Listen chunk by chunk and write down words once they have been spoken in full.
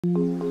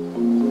Morning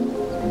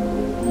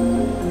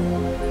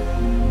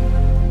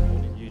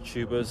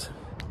YouTubers,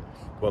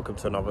 welcome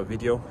to another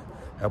video.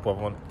 Hope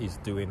everyone is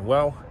doing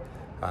well.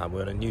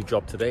 We're on a new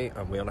job today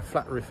and we're on a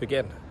flat roof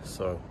again.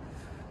 So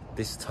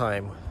this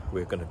time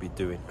we're going to be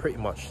doing pretty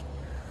much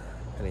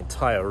an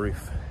entire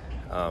roof.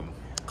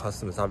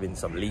 Customers having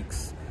some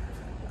leaks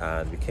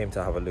and we came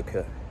to have a look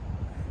at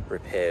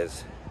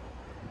repairs,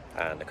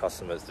 and the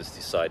customers just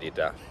decided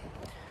that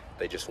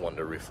they just want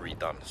the roof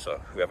redone. So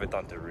whoever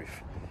done the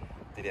roof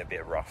did it a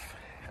bit rough,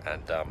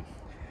 and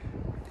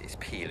it's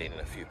peeling in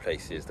a few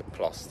places. The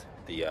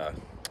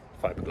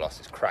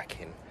fiberglass is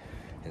cracking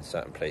in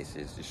certain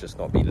places. It's just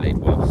not being laid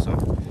well. So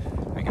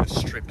we're going to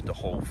strip the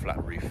whole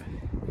flat roof.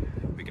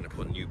 We're going to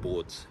put new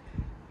boards.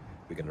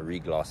 We're going to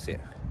re-glass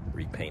it,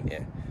 repaint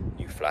it,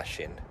 new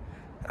flashing,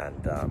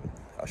 and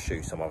I'll show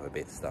you some other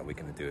bits that we're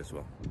going to do as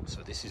well.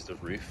 So this is the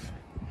roof.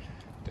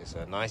 There's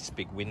a nice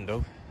big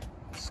window,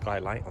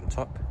 skylight on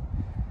top,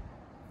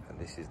 and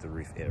this is the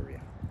roof area.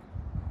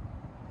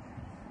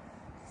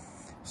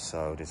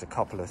 So there's a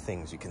couple of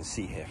things you can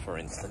see here. For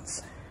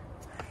instance,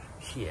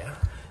 here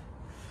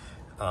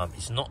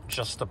it's not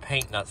just the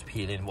paint that's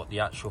peeling, but the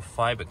actual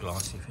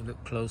fiberglass. If you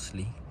look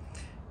closely,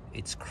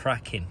 it's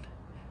cracking.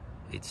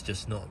 It's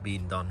just not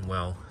being done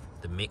well.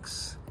 The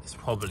mix, it's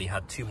probably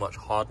had too much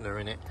hardener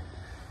in it,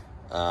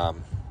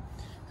 and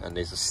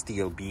there's a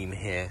steel beam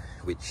here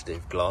which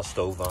they've glassed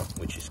over,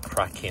 which is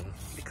cracking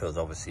because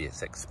obviously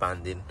it's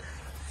expanding.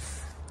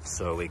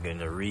 So we're going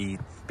to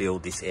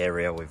rebuild this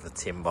area with the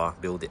timber,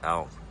 build it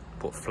out,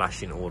 put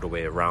flashing all the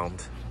way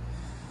around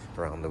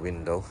the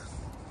window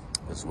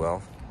as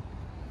well.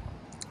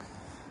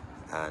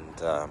 And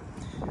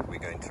we're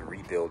going to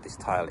rebuild this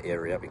tile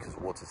area because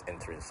water's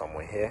entering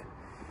somewhere here.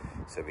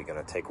 So we're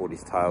going to take all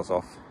these tiles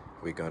off.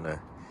 We're going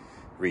to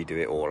redo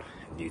it all,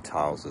 new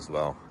tiles as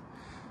well,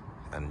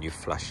 and new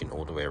flashing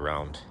all the way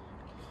around.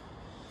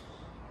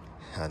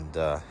 And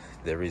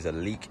there is a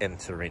leak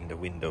entering the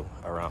window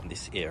around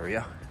this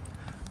area,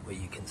 where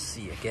you can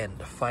see again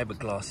the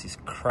fiberglass is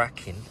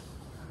cracking,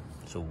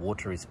 so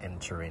water is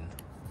entering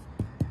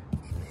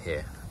in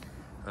here,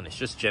 and it's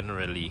just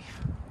generally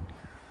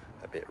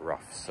a bit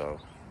rough. So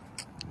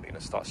we're going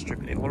to start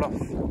stripping it all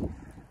off.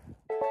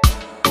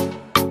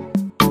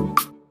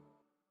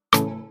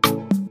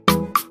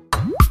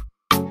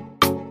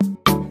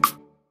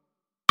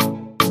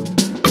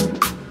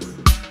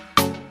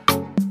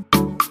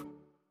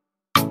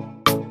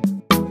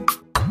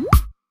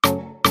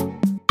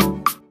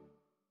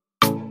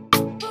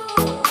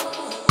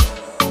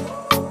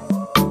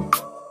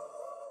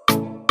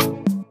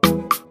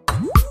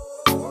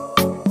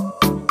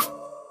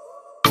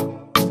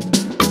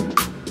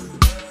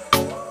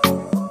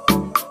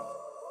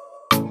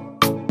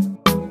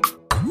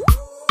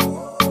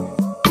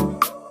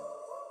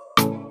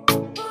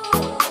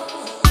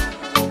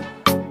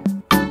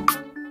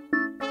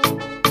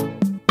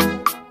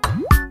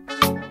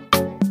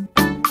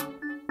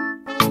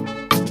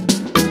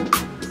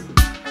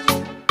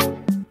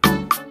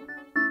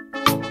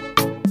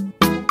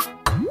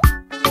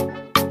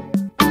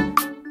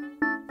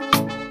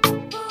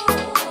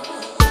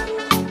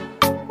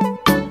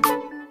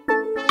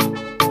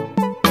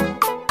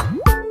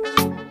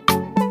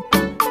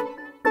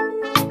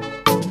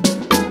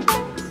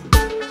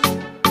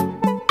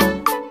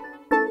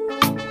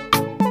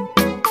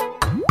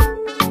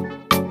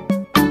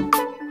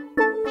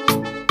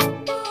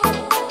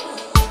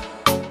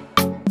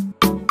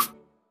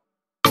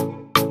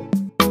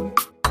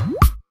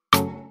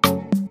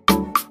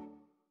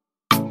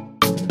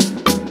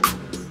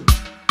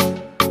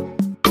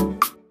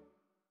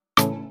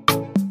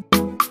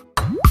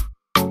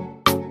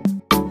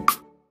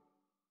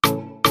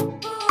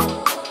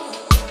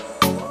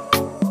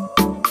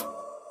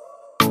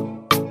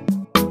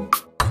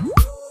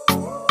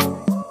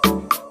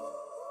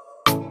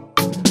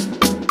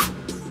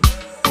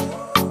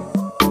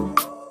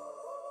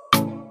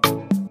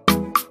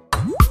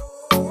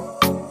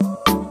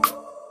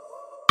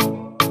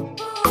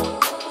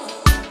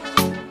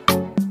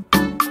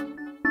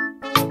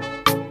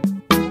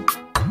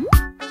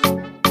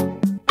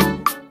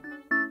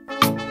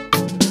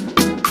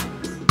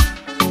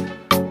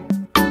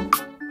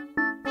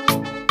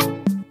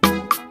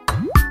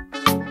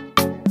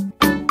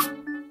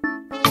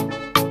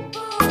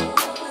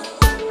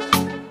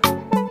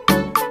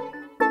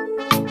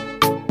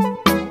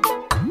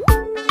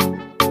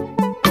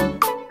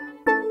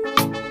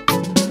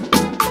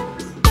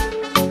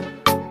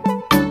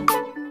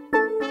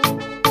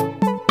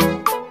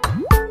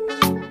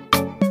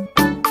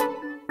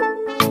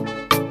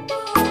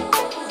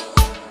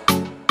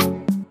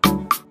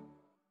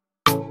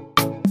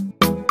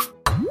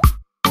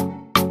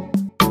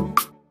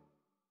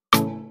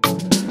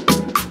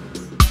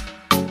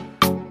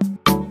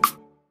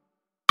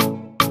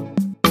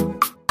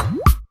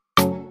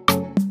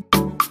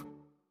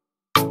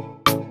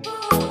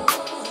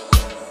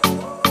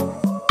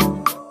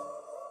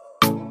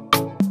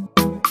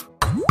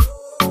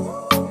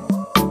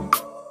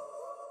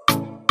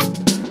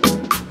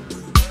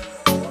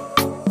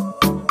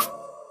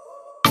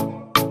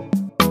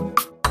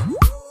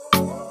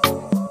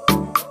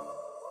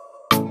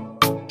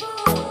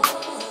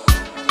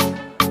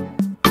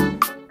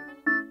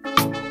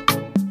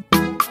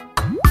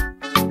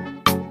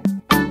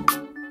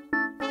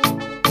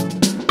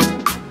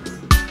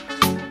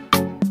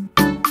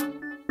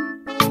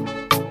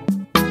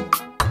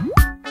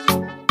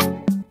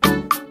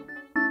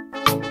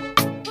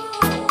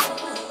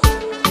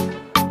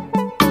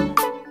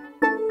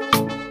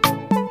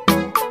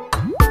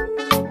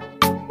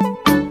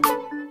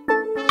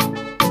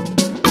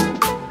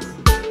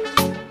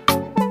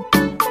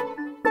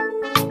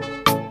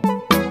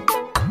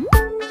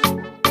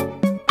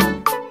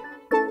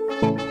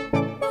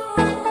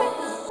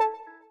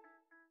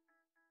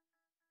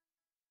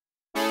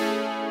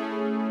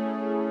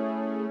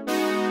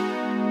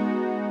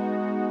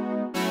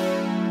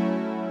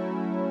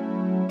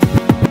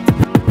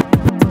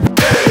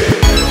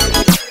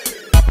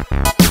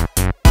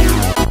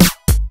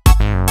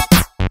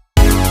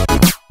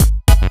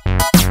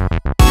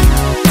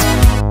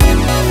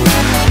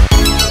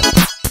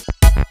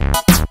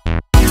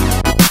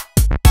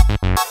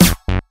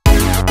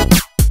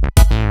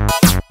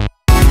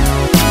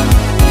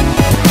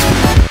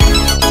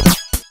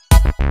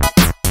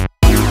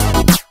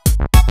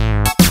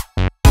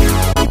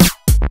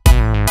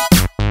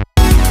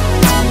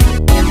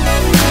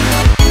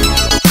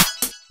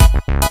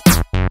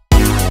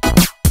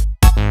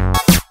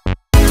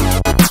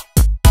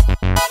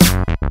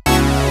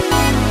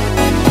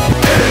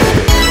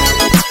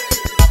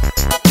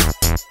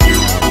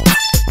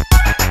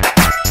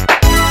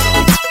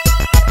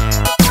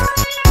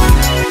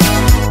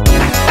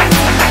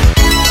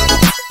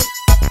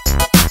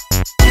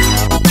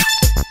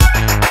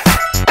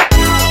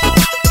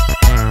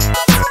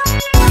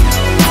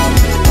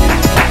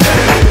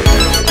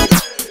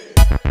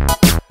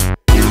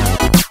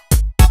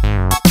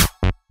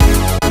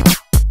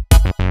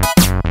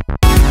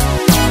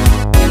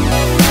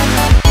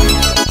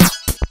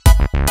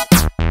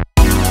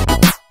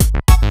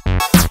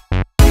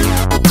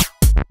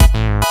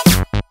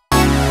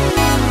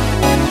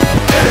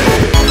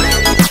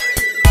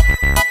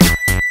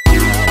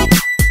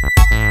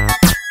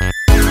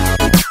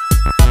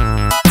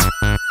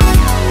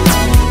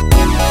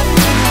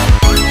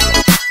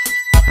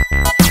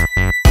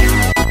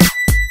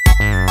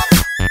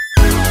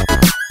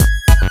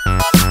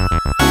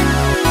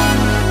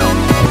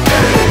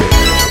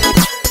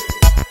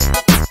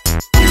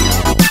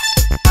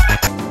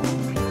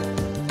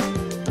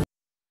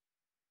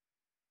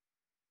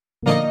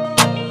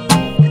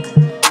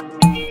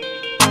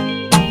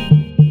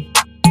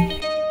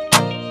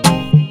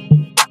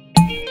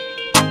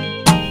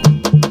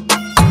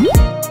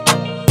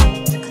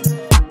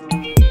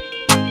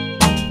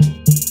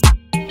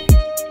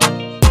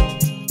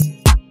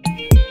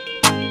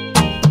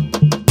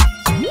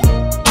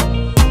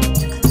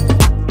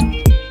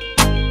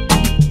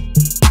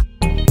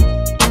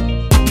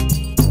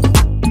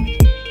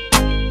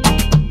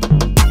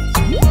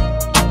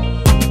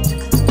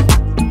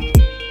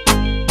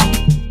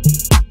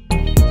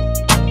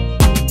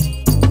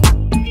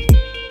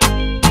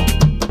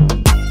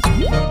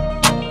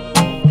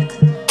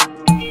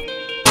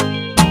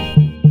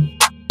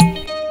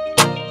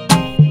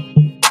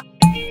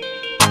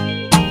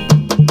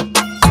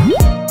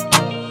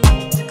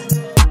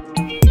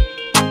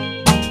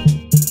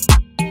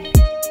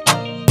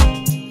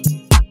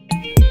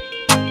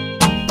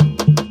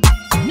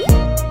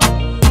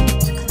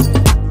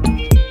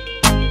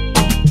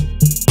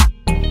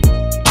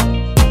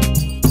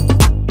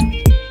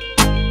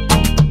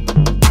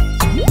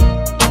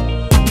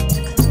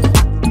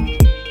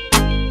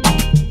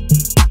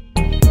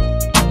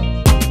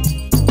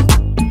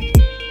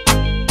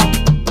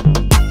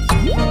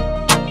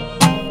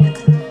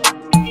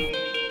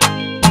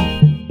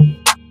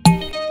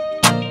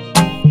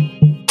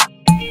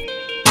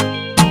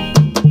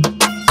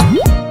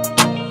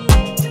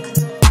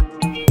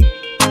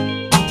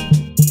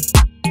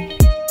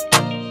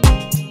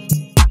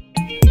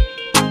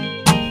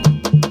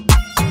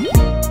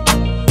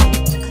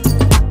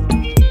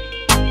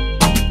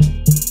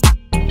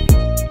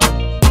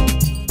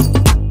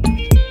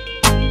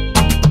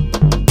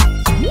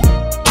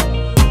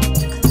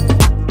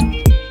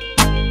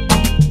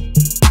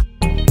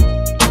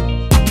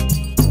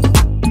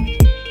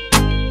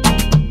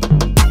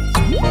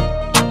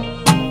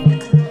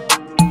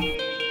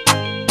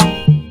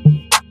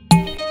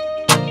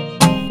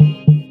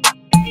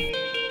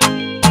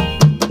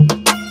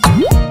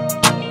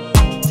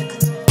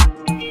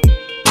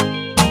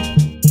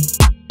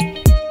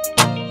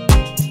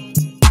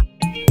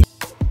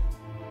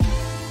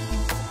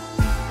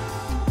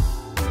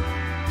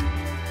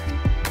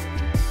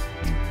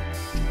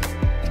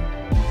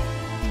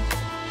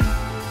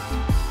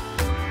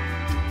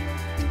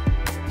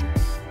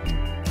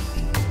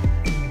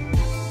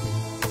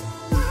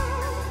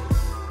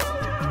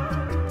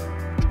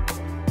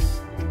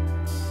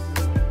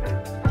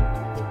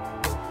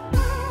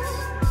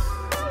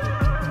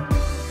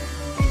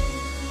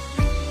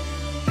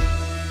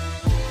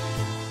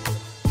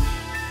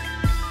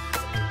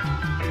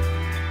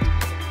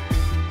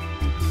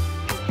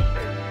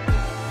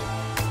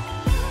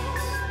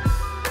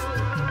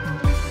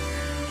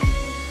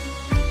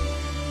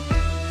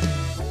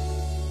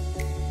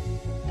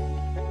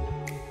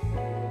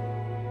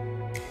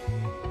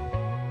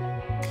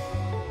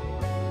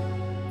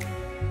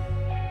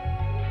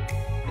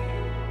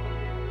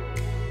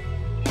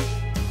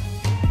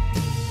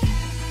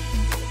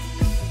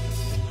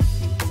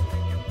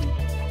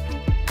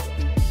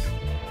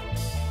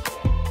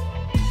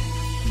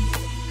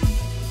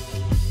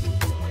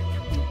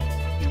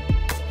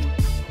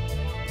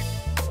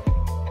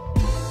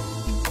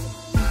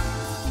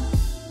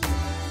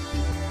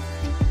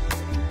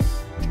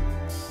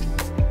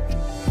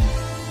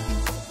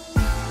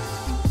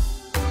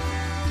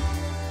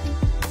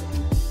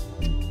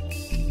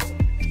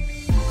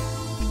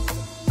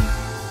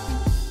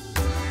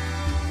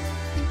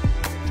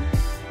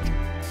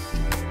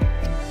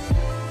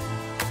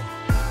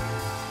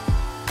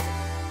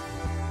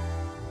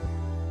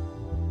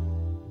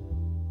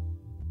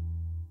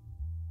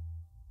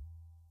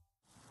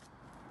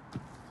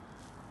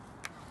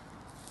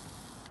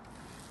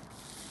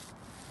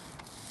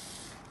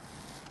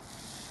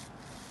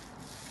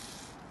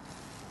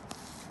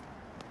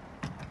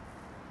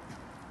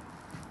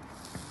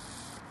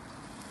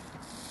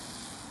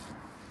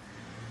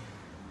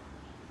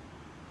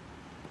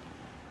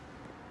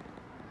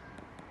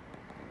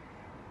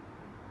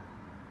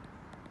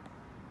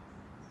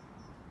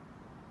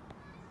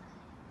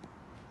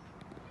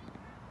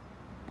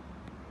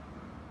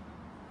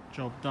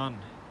 job done.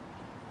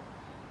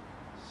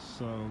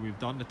 So we've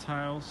done the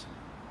tiles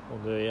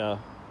on the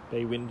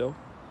bay window.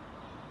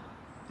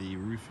 The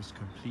roof is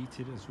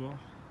completed as well.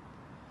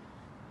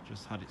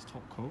 Just had its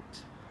top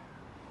coat.